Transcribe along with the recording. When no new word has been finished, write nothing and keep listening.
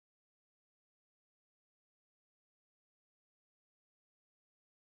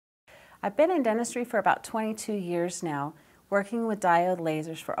I've been in dentistry for about 22 years now, working with diode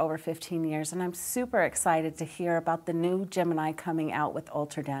lasers for over 15 years, and I'm super excited to hear about the new Gemini coming out with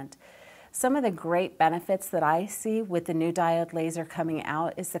Ultradent. Some of the great benefits that I see with the new diode laser coming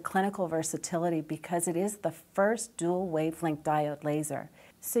out is the clinical versatility, because it is the first dual wavelength diode laser.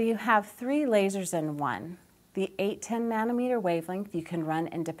 So you have 3 lasers in one. The 810 nanometer wavelength you can run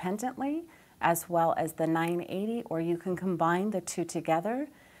independently, as well as the 980, or you can combine the two together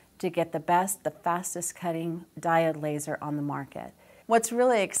to get the best, the fastest cutting diode laser on the market. What's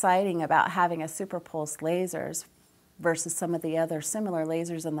really exciting about having a super pulse lasers versus some of the other similar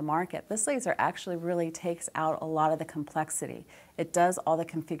lasers in the market, this laser actually really takes out a lot of the complexity. It does all the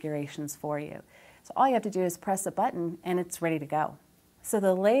configurations for you. So all you have to do is press a button and it's ready to go. So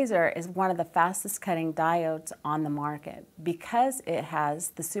the laser is one of the fastest cutting diodes on the market. Because it has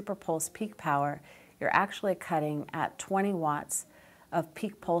the super pulse peak power, you're actually cutting at 20 watts of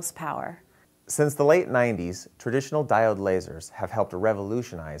peak pulse power. Since the late 90s, traditional diode lasers have helped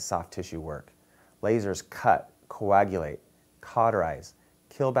revolutionize soft tissue work. Lasers cut, coagulate, cauterize,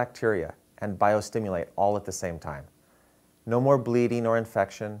 kill bacteria, and biostimulate all at the same time. No more bleeding or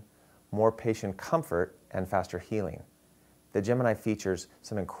infection, more patient comfort, and faster healing. The Gemini features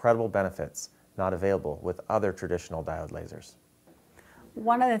some incredible benefits not available with other traditional diode lasers.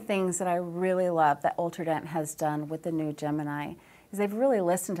 One of the things that I really love that Ultradent has done with the new Gemini is they've really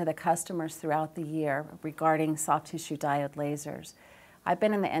listened to the customers throughout the year regarding soft tissue diode lasers. I've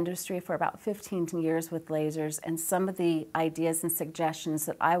been in the industry for about 15 years with lasers, and some of the ideas and suggestions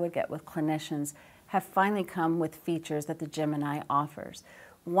that I would get with clinicians have finally come with features that the Gemini offers.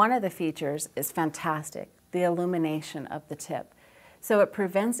 One of the features is fantastic, the illumination of the tip. So it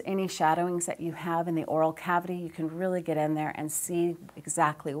prevents any shadowings that you have in the oral cavity. You can really get in there and see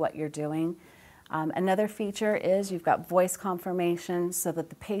exactly what you're doing. Another feature is you've got voice confirmation, so that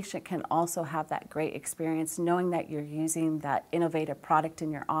the patient can also have that great experience knowing that you're using that innovative product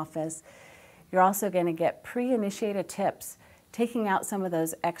in your office. You're also going to get pre-initiated tips, taking out some of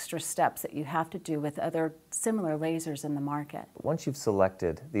those extra steps that you have to do with other similar lasers in the market. Once you've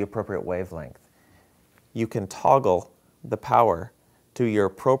selected the appropriate wavelength, you can toggle the power to your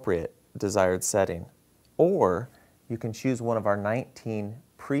appropriate desired setting, or you can choose one of our 19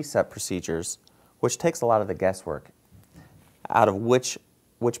 preset procedures, which takes a lot of the guesswork out of which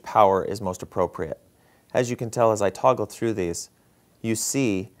power is most appropriate. As you can tell, as I toggle through these, you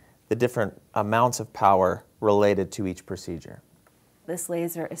see the different amounts of power related to each procedure. This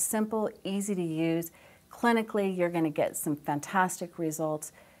laser is simple, easy to use. Clinically, you're going to get some fantastic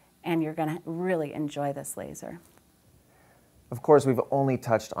results, and you're going to really enjoy this laser. Of course, we've only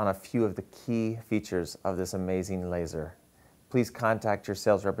touched on a few of the key features of this amazing laser. Please contact your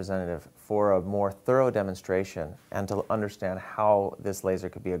sales representative for a more thorough demonstration and to understand how this laser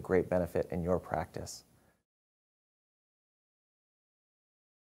could be a great benefit in your practice.